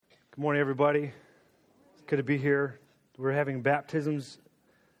Good morning, everybody. It's good to be here. We're having baptisms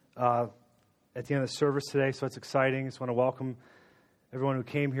at the end of the service today, so it's exciting. Just want to welcome everyone who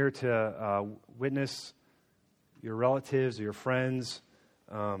came here to witness your relatives or your friends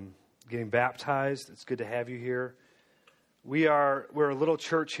getting baptized. It's good to have you here. We're a little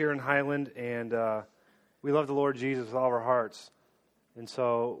church here in Highland, and we love the Lord Jesus with all of our hearts. And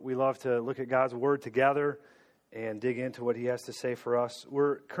so we love to look at God's Word together and dig into what He has to say for us.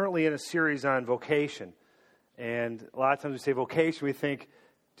 We're currently in a series on vocation. And a lot of times we say vocation, we think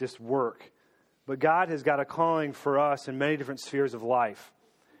just work. But God has got a calling for us in many different spheres of life.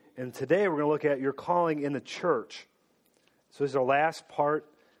 And today we're going to look at your calling in the church. So this is our last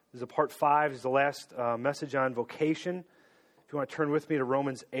part. This is part 5. This is the last message on vocation. If you want to turn with me to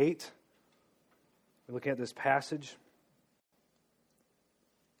Romans 8. We're looking at this passage.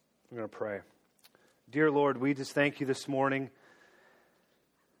 I'm going to pray. Dear Lord, we just thank you this morning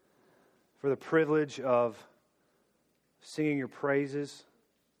for the privilege of singing your praises.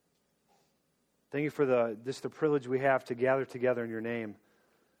 Thank you for the privilege we have to gather together in your name,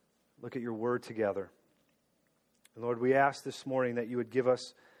 look at your word together. And Lord, we ask this morning that you would give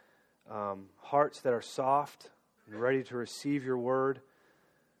us hearts that are soft and ready to receive your word.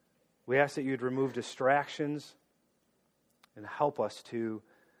 We ask that you'd remove distractions and help us to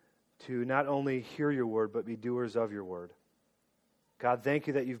not only hear your word, but be doers of your word. God, thank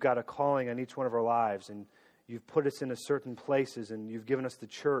you that you've got a calling on each one of our lives, and you've put us into certain places, and you've given us the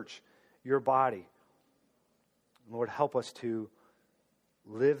church, your body. Lord, help us to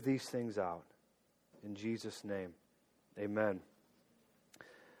live these things out. In Jesus' name, amen.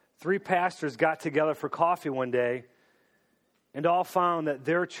 3 pastors got together for coffee one day and all found that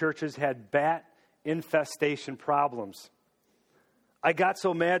their churches had bat infestation problems. I got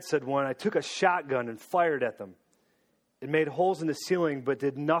so mad, said one, I took a shotgun and fired at them. It made holes in the ceiling but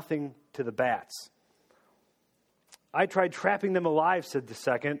did nothing to the bats. I tried trapping them alive, said the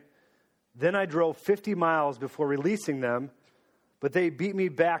second. Then I drove 50 miles before releasing them, but they beat me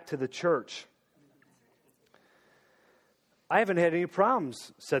back to the church. I haven't had any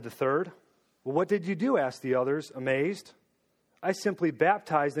problems, said the third. Well, what did you do? Asked the others, amazed. I simply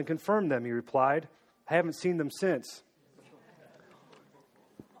baptized and confirmed them, he replied. I haven't seen them since.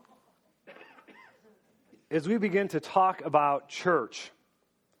 As we begin to talk about church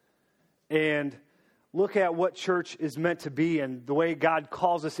and look at what church is meant to be and the way God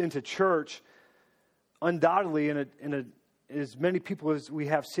calls us into church, undoubtedly, as many people as we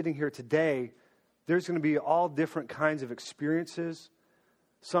have sitting here today, there's going to be all different kinds of experiences.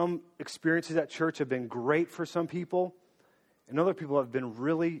 Some experiences at church have been great for some people, and other people have been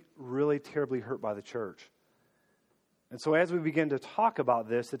really, really terribly hurt by the church. And so as we begin to talk about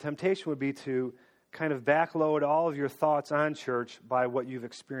this, the temptation would be to kind of backload all of your thoughts on church by what you've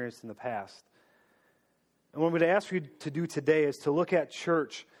experienced in the past. And what I'm going to ask you to do today is to look at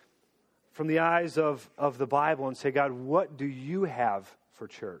church from the eyes of the Bible and say, God, what do you have for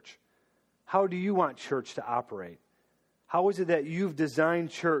church? How do you want church to operate? How is it that you've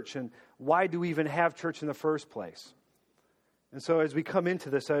designed church, and why do we even have church in the first place? And so as we come into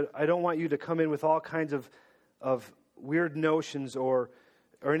this, I don't want you to come in with all kinds of weird notions or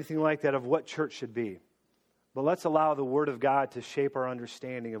anything like that of what church should be. But let's allow the Word of God to shape our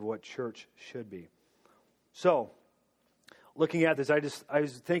understanding of what church should be. So, looking at this, I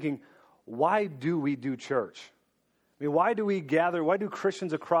was thinking, why do we do church? I mean, why do we gather? Why do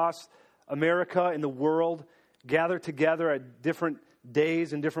Christians across America and the world gather together at different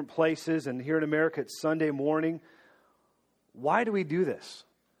days and different places? And here in America, it's Sunday morning. Why do we do this?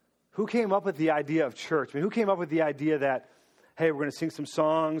 Who came up with the idea of church? I mean, who came up with the idea that, hey, we're going to sing some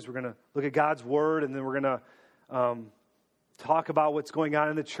songs, we're going to look at God's Word, and then we're going to talk about what's going on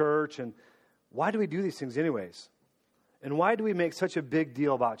in the church? And why do we do these things anyways? And why do we make such a big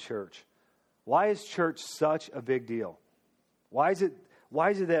deal about church? Why is church such a big deal? Why is it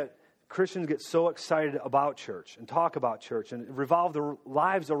that Christians get so excited about church and talk about church and revolve their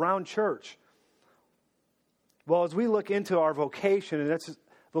lives around church? Well, as we look into our vocation, and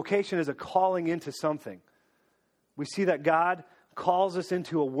vocation is a calling into something. We see that God calls us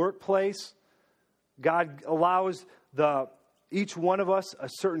into a workplace. God allows each one of us a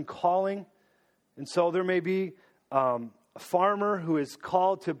certain calling. And so there may be a farmer who is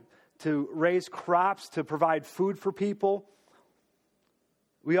called to raise crops, to provide food for people.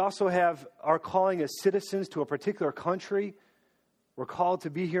 We also have our calling as citizens to a particular country. We're called to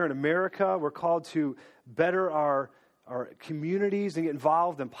be here in America. We're called to better our communities and get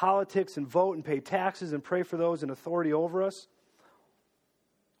involved in politics and vote and pay taxes and pray for those in authority over us.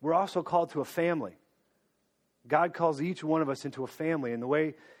 We're also called to a family. God calls each one of us into a family, and the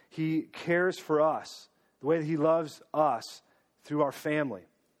way He cares for us, the way that He loves us through our family.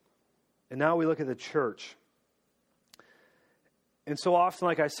 And now we look at the church. And so often,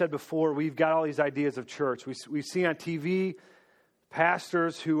 like I said before, we've got all these ideas of church. We see on TV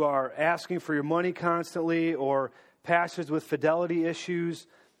pastors who are asking for your money constantly, or pastors with fidelity issues,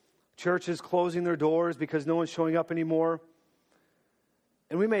 churches closing their doors because no one's showing up anymore.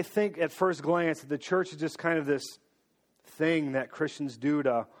 And we may think at first glance that the church is just kind of this thing that Christians do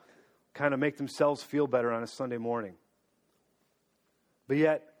to kind of make themselves feel better on a Sunday morning. But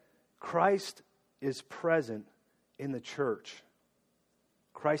yet, Christ is present in the church.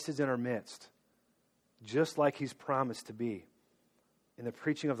 Christ is in our midst, just like He's promised to be, in the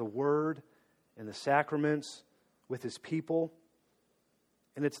preaching of the Word, in the sacraments, with His people.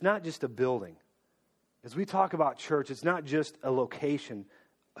 And it's not just a building. As we talk about church, it's not just a location,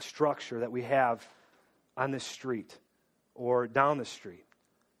 a structure that we have on this street or down the street.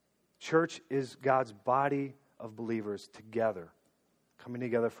 Church is God's body of believers together, coming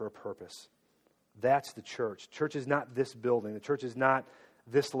together for a purpose. That's the church. Church is not this building. The church is not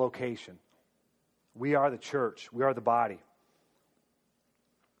this location. We are the church. We are the body.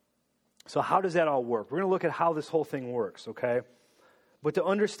 So how does that all work? We're going to look at how this whole thing works, okay? But to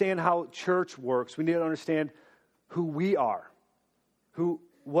understand how church works, we need to understand who we are,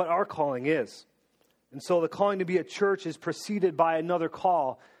 what our calling is. And so the calling to be a church is preceded by another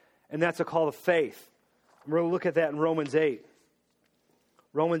call, and that's a call of faith. We're going to look at that in Romans 8.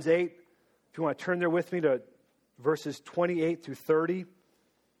 Romans 8, if you want to turn there with me to verses 28 through 30.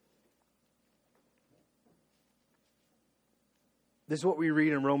 This is what we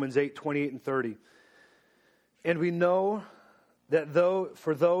read in Romans 8, 28 and 30. And we know that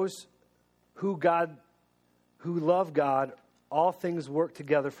for those who love God, all things work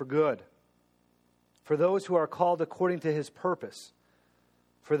together for good. For those who are called according to His purpose.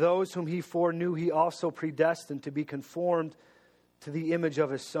 For those whom He foreknew, He also predestined to be conformed to the image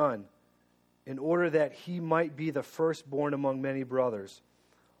of His Son, in order that He might be the firstborn among many brothers.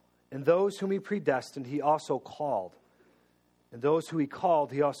 And those whom He predestined, He also called. And those who He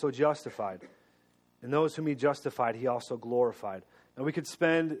called, He also justified. And those whom He justified, He also glorified. Now, we could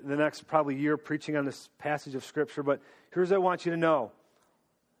spend the next probably year preaching on this passage of Scripture, but here's what I want you to know.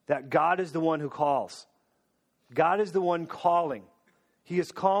 That God is the one who calls. God is the one calling. He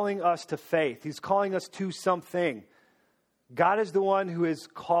is calling us to faith. He's calling us to something. God is the one who is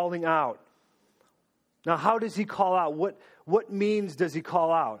calling out. Now, how does He call out? What means does He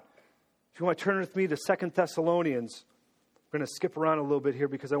call out? If you want to turn with me to 2 Thessalonians, we're going to skip around a little bit here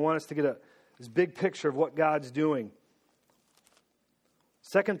because I want us to get this big picture of what God's doing.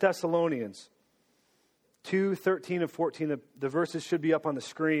 2 Thessalonians 2, 13 and 14. The verses should be up on the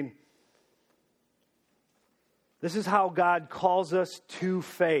screen. This is how God calls us to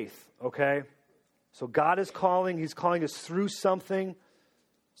faith, okay? So God is calling. He's calling us through something.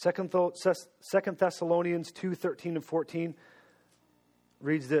 2 Thessalonians 2, 13 and 14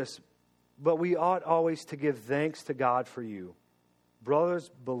 reads this. But we ought always to give thanks to God for you,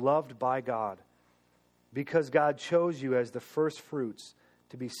 brothers beloved by God, because God chose you as the first fruits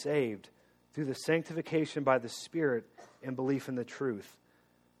to be saved through the sanctification by the Spirit and belief in the truth.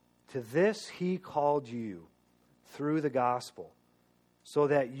 To this He called you through the gospel, so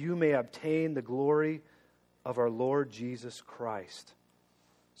that you may obtain the glory of our Lord Jesus Christ.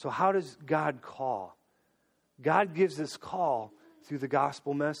 So how does God call? God gives this call through the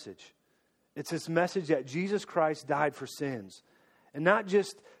gospel message. It's this message that Jesus Christ died for sins. And not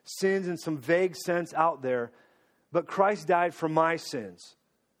just sins in some vague sense out there, but Christ died for my sins.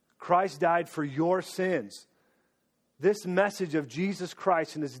 Christ died for your sins. This message of Jesus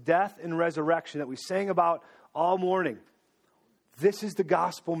Christ and His death and resurrection that we sang about all morning, this is the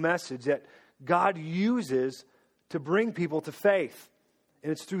gospel message that God uses to bring people to faith.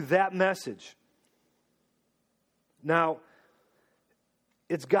 And it's through that message. Now,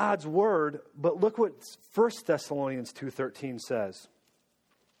 it's God's word, but look what 1 Thessalonians 2:13 says.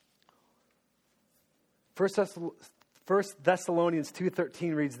 1 Thessalonians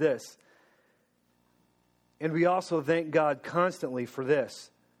 2:13 reads this. And we also thank God constantly for this,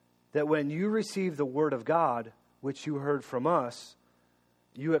 that when you received the word of God, which you heard from us,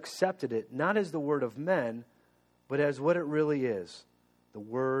 you accepted it, not as the word of men, but as what it really is, the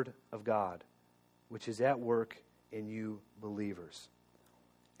word of God, which is at work in you believers.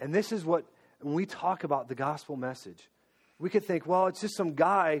 And this is what, when we talk about the gospel message, we could think, well, it's just some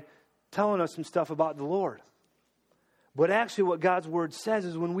guy telling us some stuff about the Lord. But actually what God's word says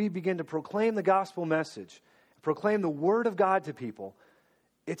is when we begin to proclaim the gospel message, proclaim the word of God to people,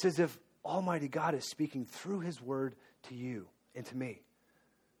 it's as if Almighty God is speaking through His word to you and to me.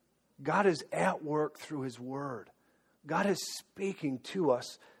 God is at work through His Word. God is speaking to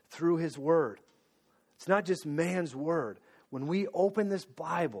us through His Word. It's not just man's word. When we open this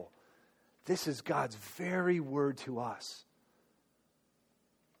Bible, this is God's very word to us.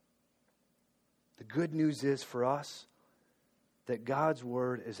 The good news is for us that God's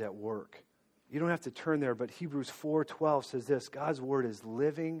word is at work. You don't have to turn there, but Hebrews 4:12 says this: God's word is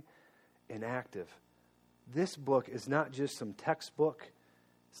living and active. This book is not just some textbook.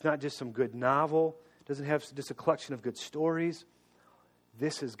 It's not just some good novel. It doesn't have just a collection of good stories.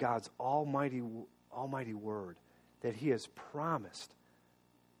 This is God's almighty word that He has promised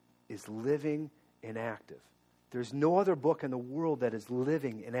is living and active. There's no other book in the world that is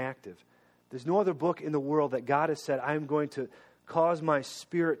living and active. There's no other book in the world that God has said, I'm going to cause my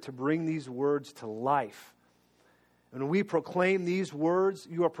Spirit to bring these words to life. And when we proclaim these words,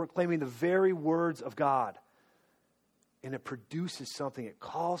 you are proclaiming the very words of God. And it produces something. It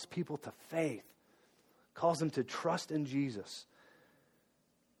calls people to faith. Calls them to trust in Jesus.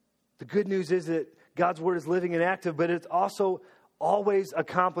 The good news is that God's word is living and active, but it also always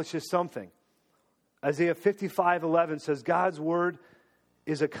accomplishes something. Isaiah 55:11 says God's word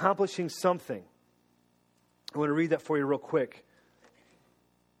is accomplishing something. I want to read that for you real quick.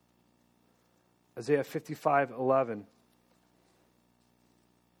 Isaiah 55:11. And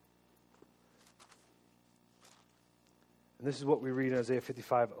this is what we read in Isaiah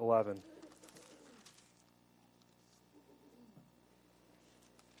 55:11.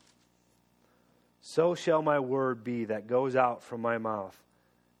 So shall my word be that goes out from my mouth.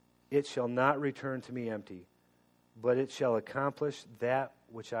 It shall not return to me empty, but it shall accomplish that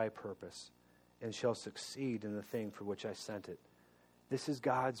which I purpose, and shall succeed in the thing for which I sent it. This is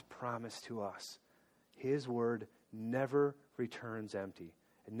God's promise to us. His word never returns empty.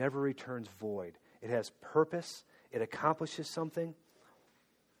 It never returns void. It has purpose. It accomplishes something.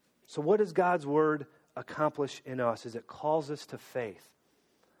 So what does God's word accomplish in us? Is it calls us to faith.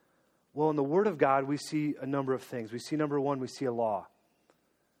 Well, in the Word of God, we see a number of things. We see, number one, we see a law.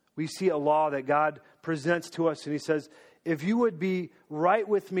 We see a law that God presents to us, and He says, if you would be right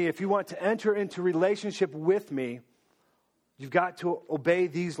with me, if you want to enter into relationship with me, you've got to obey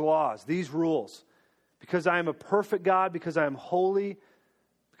these laws, these rules. Because I am a perfect God, because I am holy,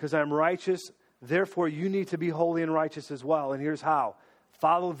 because I am righteous, therefore you need to be holy and righteous as well. And here's how.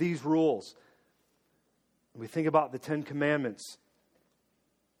 Follow these rules. We think about the 10 Commandments.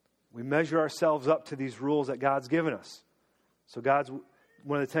 We measure ourselves up to these rules that God's given us. So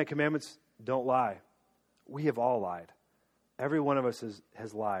one of the 10 Commandments, don't lie. We have all lied. Every one of us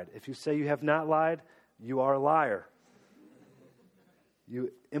has lied. If you say you have not lied, you are a liar.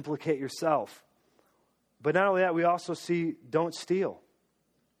 You implicate yourself. But not only that, we also see don't steal.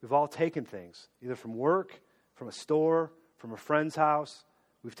 We've all taken things, either from work, from a store, from a friend's house.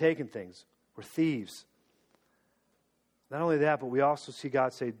 We've taken things. We're thieves. Not only that, but we also see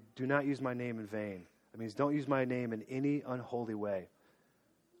God say, do not use my name in vain. That means don't use my name in any unholy way.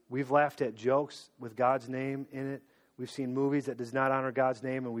 We've laughed at jokes with God's name in it. We've seen movies that does not honor God's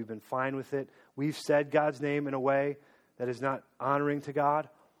name, and we've been fine with it. We've said God's name in a way that is not honoring to God.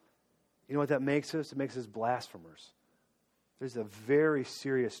 You know what that makes us? It makes us blasphemers. There's a very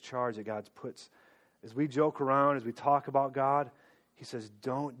serious charge that God puts. As we joke around, as we talk about God, He says,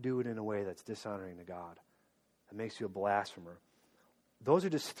 don't do it in a way that's dishonoring to God. It makes you a blasphemer. Those are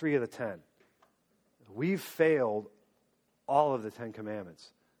just 3 of the 10. We've failed all of the 10 Commandments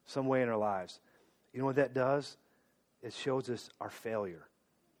some way in our lives. You know what that does? It shows us our failure.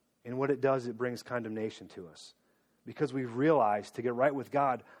 And what it does, it brings condemnation to us. Because we realize to get right with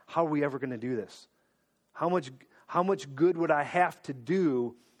God, how are we ever going to do this? How much good would I have to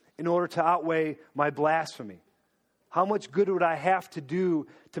do in order to outweigh my blasphemy? How much good would I have to do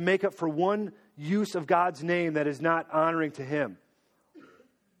to make up for one use of God's name that is not honoring to Him?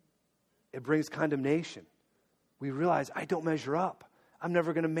 It brings condemnation. We realize, I don't measure up. I'm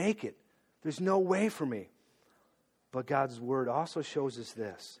never going to make it. There's no way for me. But God's word also shows us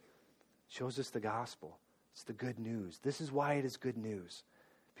this. It shows us the gospel. It's the good news. This is why it is good news.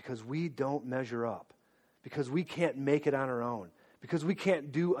 Because we don't measure up. Because we can't make it on our own. Because we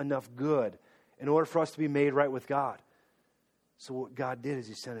can't do enough good in order for us to be made right with God. So what God did is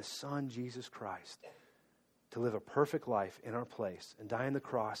He sent His Son, Jesus Christ, to live a perfect life in our place and die on the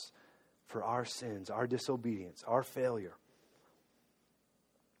cross for our sins, our disobedience, our failure.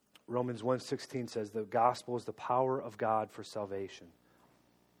 Romans 1:16 says the gospel is the power of God for salvation.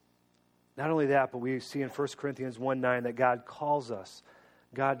 Not only that, but we see in 1 Corinthians 1:9 that God calls us.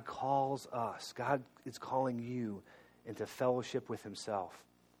 God calls us. God is calling you into fellowship with Himself.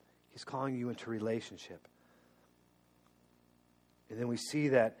 He's calling you into relationship. And then we see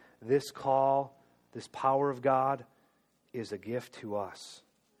that this call, this power of God, is a gift to us.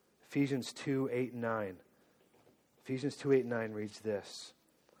 Ephesians 2:8 and 9. Ephesians 2:8 and 9 reads this.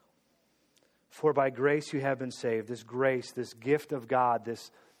 For by grace you have been saved. This grace, this gift of God,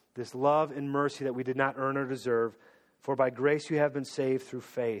 this love and mercy that we did not earn or deserve. For by grace you have been saved through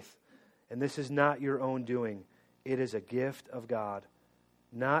faith. And this is not your own doing. It is a gift of God,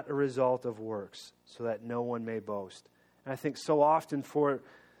 not a result of works, so that no one may boast. And I think so often for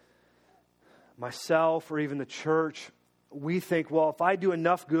myself or even the church, we think, well, if I do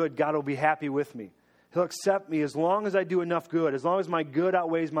enough good, God will be happy with me. He'll accept me as long as I do enough good, as long as my good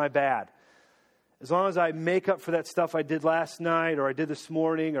outweighs my bad. As long as I make up for that stuff I did last night or I did this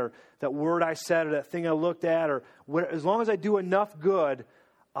morning or that word I said or that thing I looked at or as long as I do enough good,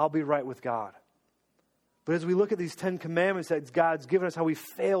 I'll be right with God. But as we look at these 10 commandments that God's given us, how we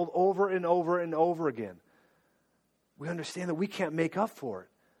failed over and over and over again, we understand that we can't make up for it.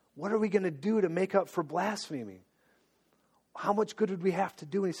 What are we going to do to make up for blaspheming? How much good would we have to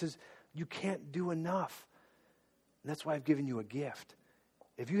do? And he says, you can't do enough. And that's why I've given you a gift.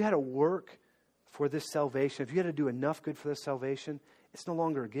 If you had to work for this salvation, if you had to do enough good for this salvation, it's no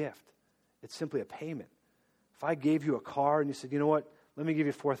longer a gift. It's simply a payment. If I gave you a car and you said, you know what, let me give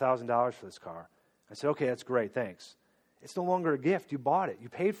you $4,000 for this car. I said, okay, that's great, thanks. It's no longer a gift. You bought it. You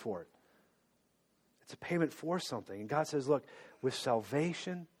paid for it. It's a payment for something. And God says, look, with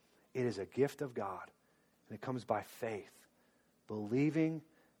salvation, it is a gift of God. And it comes by faith, believing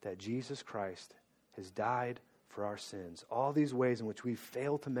that Jesus Christ has died for our sins. All these ways in which we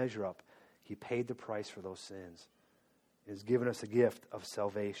fail to measure up, He paid the price for those sins. He has given us a gift of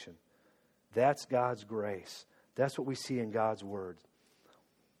salvation. That's God's grace. That's what we see in God's Word.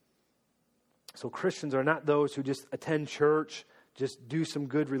 So Christians are not those who just attend church, just do some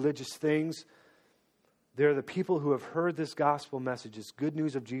good religious things. They're the people who have heard this gospel message, this good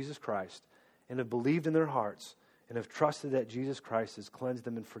news of Jesus Christ, and have believed in their hearts and have trusted that Jesus Christ has cleansed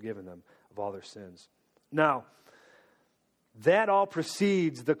them and forgiven them of all their sins. Now, that all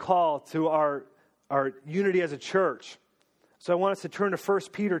precedes the call to our unity as a church. So I want us to turn to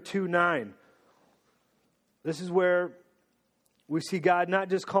 1 Peter 2:9. This is where we see God not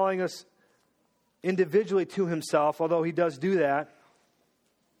just calling us individually to Himself, although He does do that,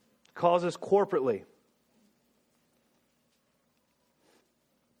 He calls us corporately.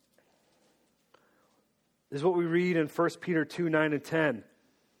 This is what we read in 1 Peter 2:9 and 10.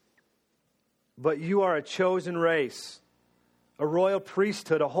 But you are a chosen race, a royal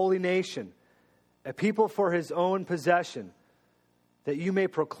priesthood, a holy nation, a people for His own possession, that you may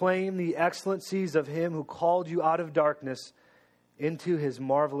proclaim the excellencies of Him who called you out of darkness into His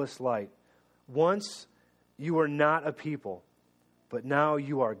marvelous light. Once you were not a people, but now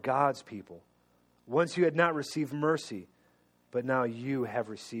you are God's people. Once you had not received mercy, but now you have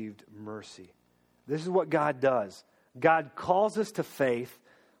received mercy. This is what God does. God calls us to faith,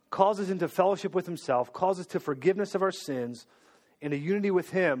 calls us into fellowship with Himself, calls us to forgiveness of our sins, and a unity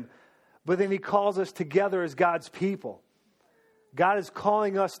with Him, but then He calls us together as God's people. God is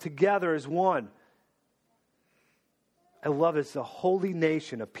calling us together as one. I love it. It's a holy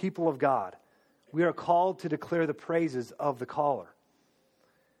nation, a people of God. We are called to declare the praises of the caller.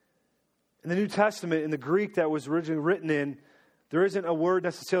 In the New Testament, in the Greek that was originally written in, there isn't a word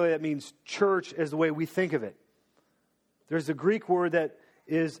necessarily that means church as the way we think of it. There's a Greek word that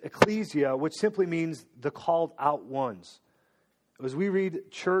is ecclesia, which simply means the called out ones. As we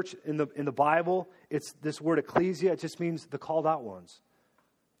read church in the Bible, it's this word ecclesia. It just means the called out ones.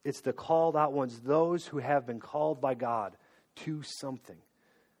 It's the called out ones, those who have been called by God to something.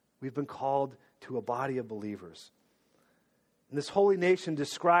 We've been called to a body of believers. And this holy nation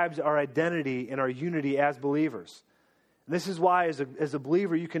describes our identity and our unity as believers. And this is why, as a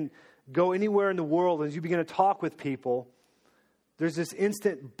believer, you can go anywhere in the world, and as you begin to talk with people, there's this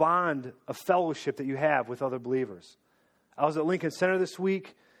instant bond of fellowship that you have with other believers. I was at Lincoln Center this week.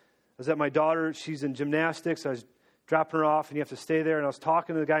 I was at my daughter. She's in gymnastics. I was dropping her off, and you have to stay there. And I was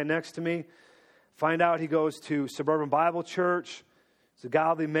talking to the guy next to me. Find out he goes to Suburban Bible Church. He's a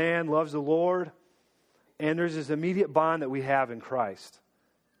godly man, loves the Lord. And there's this immediate bond that we have in Christ.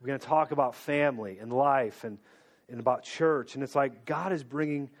 We're going to talk about family and life and about church. And it's like God is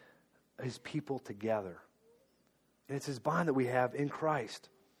bringing His people together. And it's His bond that we have in Christ.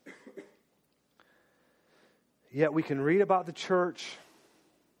 Yet we can read about the church.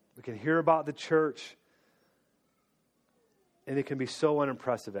 We can hear about the church. And it can be so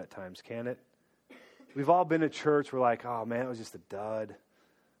unimpressive at times, can it? We've all been to church. We're like, oh man, it was just a dud.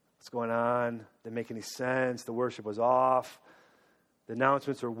 What's going on? Didn't make any sense. The worship was off. The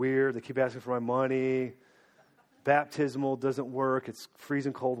announcements are weird. They keep asking for my money. baptismal doesn't work. It's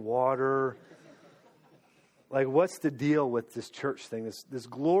freezing cold water. Like, what's the deal with this church thing? This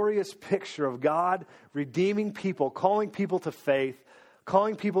glorious picture of God redeeming people, calling people to faith,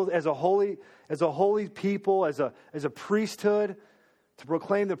 calling people as a holy people, as a priesthood, to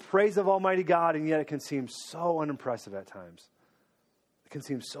proclaim the praise of Almighty God, and yet it can seem so unimpressive at times. It can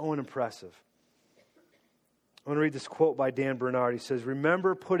seem so unimpressive. I want to read this quote by Dan Bernard. He says,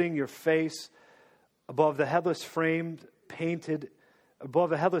 "Remember putting your face above the headless frame painted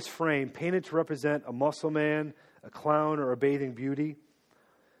to represent a muscle man, a clown, or a bathing beauty.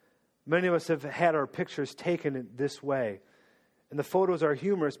 Many of us have had our pictures taken in this way, and the photos are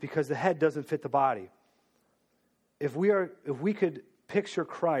humorous because the head doesn't fit the body. If we could picture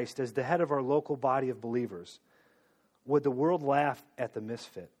Christ as the head of our local body of believers, would the world laugh at the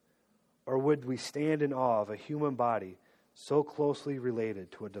misfit? Or would we stand in awe of a human body so closely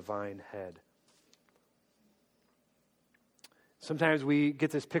related to a divine head?" Sometimes we get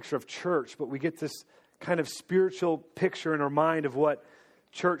this picture of church, but we get this kind of spiritual picture in our mind of what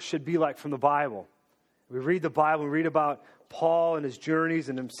church should be like from the Bible. We read the Bible, we read about Paul and his journeys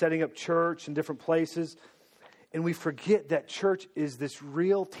and him setting up church in different places, and we forget that church is this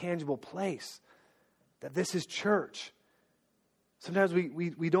real, tangible place, that this is church. Sometimes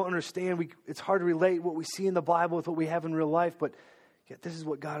we don't understand. It's hard to relate what we see in the Bible with what we have in real life, but yet this is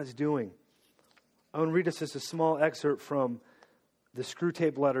what God is doing. I want to read us just a small excerpt from the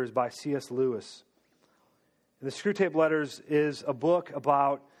Screwtape Letters by C.S. Lewis. And the Screwtape Letters is a book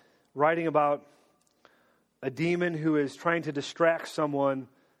writing about a demon who is trying to distract someone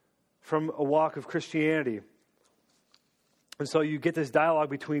from a walk of Christianity. And so you get this dialogue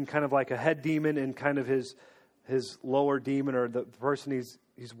between kind of like a head demon and kind of his lower demon, or the person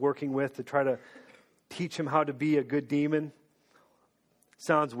he's working with, to try to teach him how to be a good demon.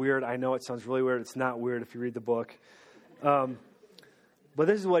 Sounds weird. I know it sounds really weird. It's not weird if you read the book. But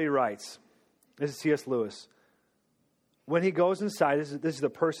this is what he writes. This is C.S. Lewis. When he goes inside, this is the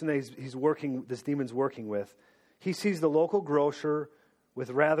person that this demon's working with. He sees the local grocer with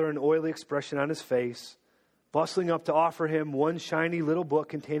rather an oily expression on his face, bustling up to offer him one shiny little book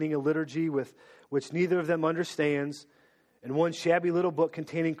containing a liturgy which neither of them understands, and one shabby little book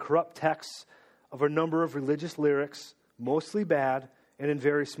containing corrupt texts of a number of religious lyrics, mostly bad and in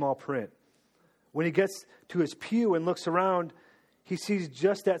very small print. When he gets to his pew and looks around, he sees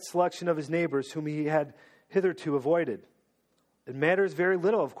just that selection of his neighbors whom he had hitherto avoided. It matters very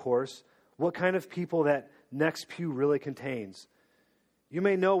little, of course, what kind of people that next pew really contains. You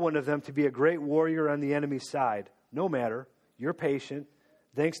may know one of them to be a great warrior on the enemy's side. No matter. You're patient.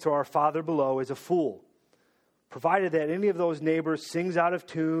 Thanks to our Father below, is a fool. Provided that any of those neighbors sings out of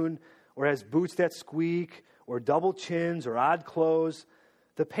tune, or has boots that squeak, or double chins, or odd clothes,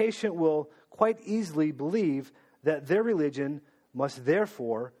 the patient will quite easily believe that their religion must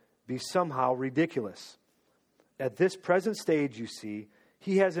therefore be somehow ridiculous. At this present stage, you see,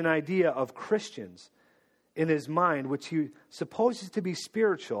 he has an idea of Christians in his mind which he supposes to be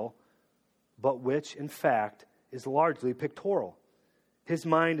spiritual, but which, in fact, is largely pictorial. His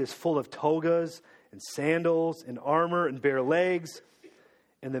mind is full of togas and sandals and armor and bare legs,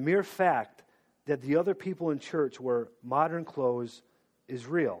 and the mere fact that the other people in church wear modern clothes is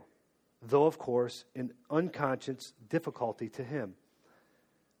real, though, of course, an unconscious difficulty to him.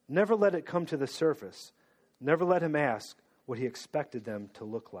 Never let it come to the surface. Never let him ask what he expected them to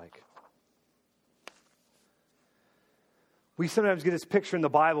look like. We sometimes get this picture in the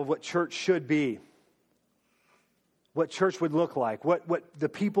Bible of what church should be, what church would look like, what the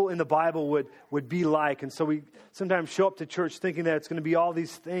people in the Bible would be like. And so we sometimes show up to church thinking that it's going to be all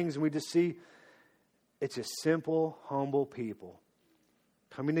these things, and we just see it's just simple, humble people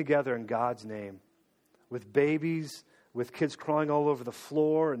coming together in God's name, with babies, with kids crawling all over the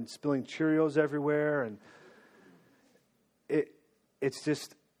floor and spilling Cheerios everywhere. And it's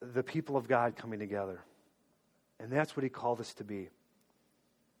just the people of God coming together. And that's what he called us to be.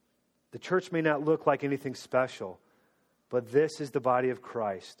 The church may not look like anything special, but this is the body of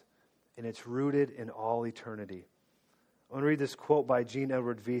Christ, and it's rooted in all eternity. I want to read this quote by Gene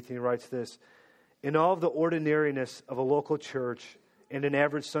Edward Veith, and he writes this: "In all of the ordinariness of a local church and an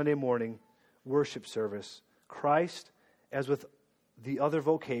average Sunday morning worship service, Christ, as with the other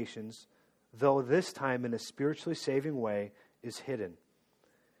vocations, though this time in a spiritually saving way, is hidden.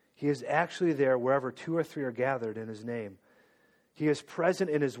 He is actually there wherever two or three are gathered in his name. He is present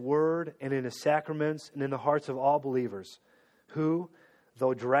in his word and in his sacraments and in the hearts of all believers, who,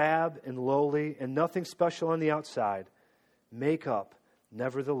 though drab and lowly and nothing special on the outside, make up,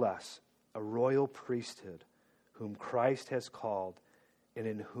 nevertheless, a royal priesthood, whom Christ has called and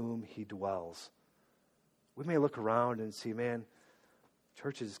in whom he dwells." we may look around and see, man,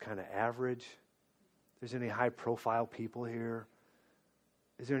 church is kind of average. There's any high-profile people here?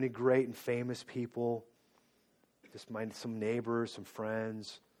 Is there any great and famous people? Just some neighbors, some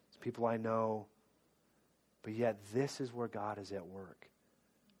friends, some people I know. But yet this is where God is at work.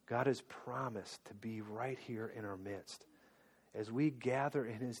 God has promised to be right here in our midst. As we gather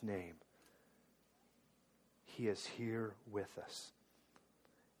in His name, He is here with us.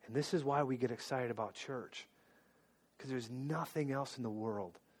 And this is why we get excited about church. Because there's nothing else in the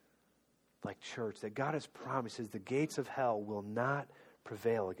world like church. That God has promised, the gates of hell will not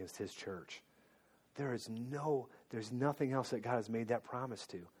prevail against His church. There's nothing else that God has made that promise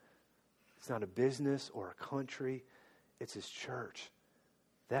to. It's not a business or a country. It's His church.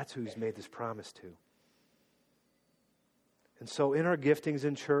 That's who He's made this promise to. And so in our giftings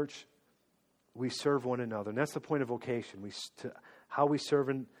in church, we serve one another. And that's the point of vocation. How we serve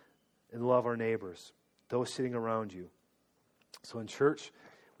and love our neighbors, those sitting around you. So in church,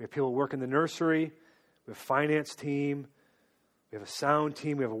 we have people who work in the nursery. We have a finance team. We have a sound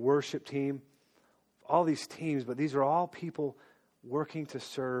team. We have a worship team. All these teams, but these are all people working to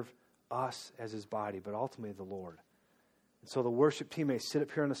serve us as His body, but ultimately the Lord. And so the worship team may sit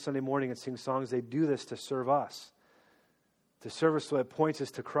up here on a Sunday morning and sing songs. They do this to serve us. To serve us so it points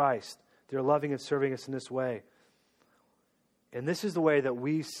us to Christ. They're loving and serving us in this way. And this is the way that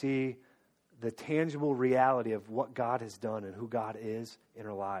we see the tangible reality of what God has done and who God is in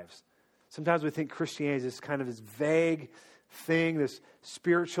our lives. Sometimes we think Christianity is kind of this vague thing, this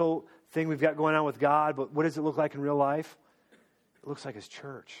spiritual thing we've got going on with God, but what does it look like in real life? It looks like His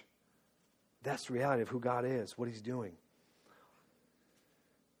church. That's the reality of who God is, what He's doing.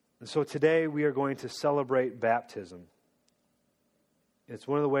 And so today we are going to celebrate baptism. It's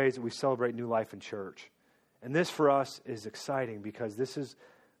one of the ways that we celebrate new life in church. And this for us is exciting because this is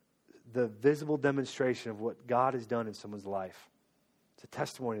the visible demonstration of what God has done in someone's life. It's a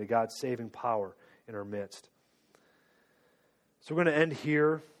testimony to God's saving power in our midst. So we're going to end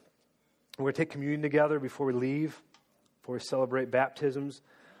here. We're going to take communion together before we leave, before we celebrate baptisms.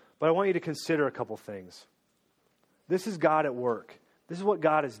 But I want you to consider a couple things. This is God at work. This is what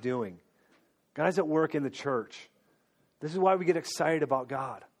God is doing. God is at work in the church. This is why we get excited about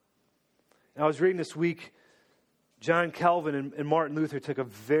God. And I was reading this week, John Calvin and Martin Luther took a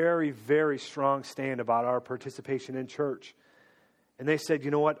very, very strong stand about our participation in church. And they said,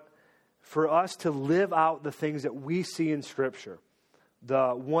 you know what? For us to live out the things that we see in Scripture, the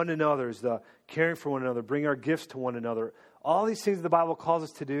one another's, the caring for one another, bring our gifts to one another, all these things the Bible calls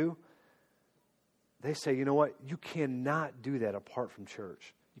us to do, they say, you know what? You cannot do that apart from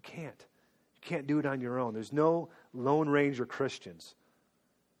church. You can't. You can't do it on your own. There's no Lone Ranger Christians.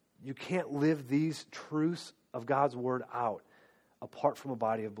 You can't live these truths of God's Word out apart from a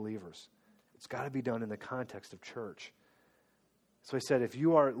body of believers. It's got to be done in the context of church. So I said, if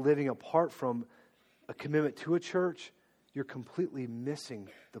you are living apart from a commitment to a church, you're completely missing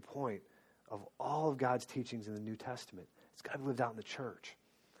the point of all of God's teachings in the New Testament. It's got to be lived out in the church.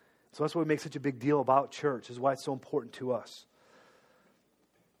 So that's why we make such a big deal about church. This is why it's so important to us.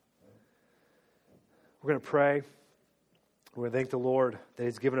 We're going to pray. We're going to thank the Lord that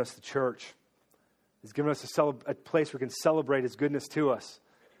He's given us the church. He's given us a place where we can celebrate His goodness to us.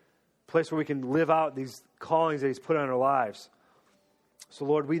 A place where we can live out these callings that He's put on our lives. So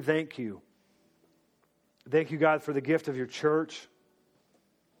Lord, we thank You. Thank You, God, for the gift of Your church.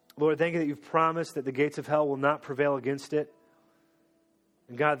 Lord, thank You that You've promised that the gates of hell will not prevail against it.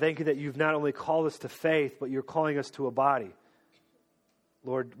 And God, thank You that You've not only called us to faith, but You're calling us to a body.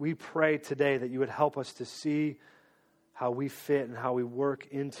 Lord, we pray today that You would help us to see how we fit and how we work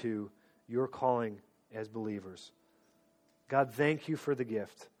into Your calling as believers. God, thank You for the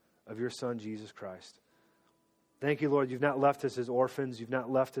gift of Your Son, Jesus Christ. Thank You, Lord, You've not left us as orphans. You've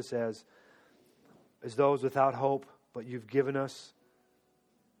not left us as those without hope, but You've given us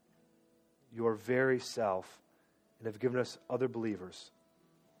Your very self and have given us other believers.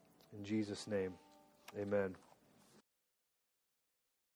 In Jesus' name, amen.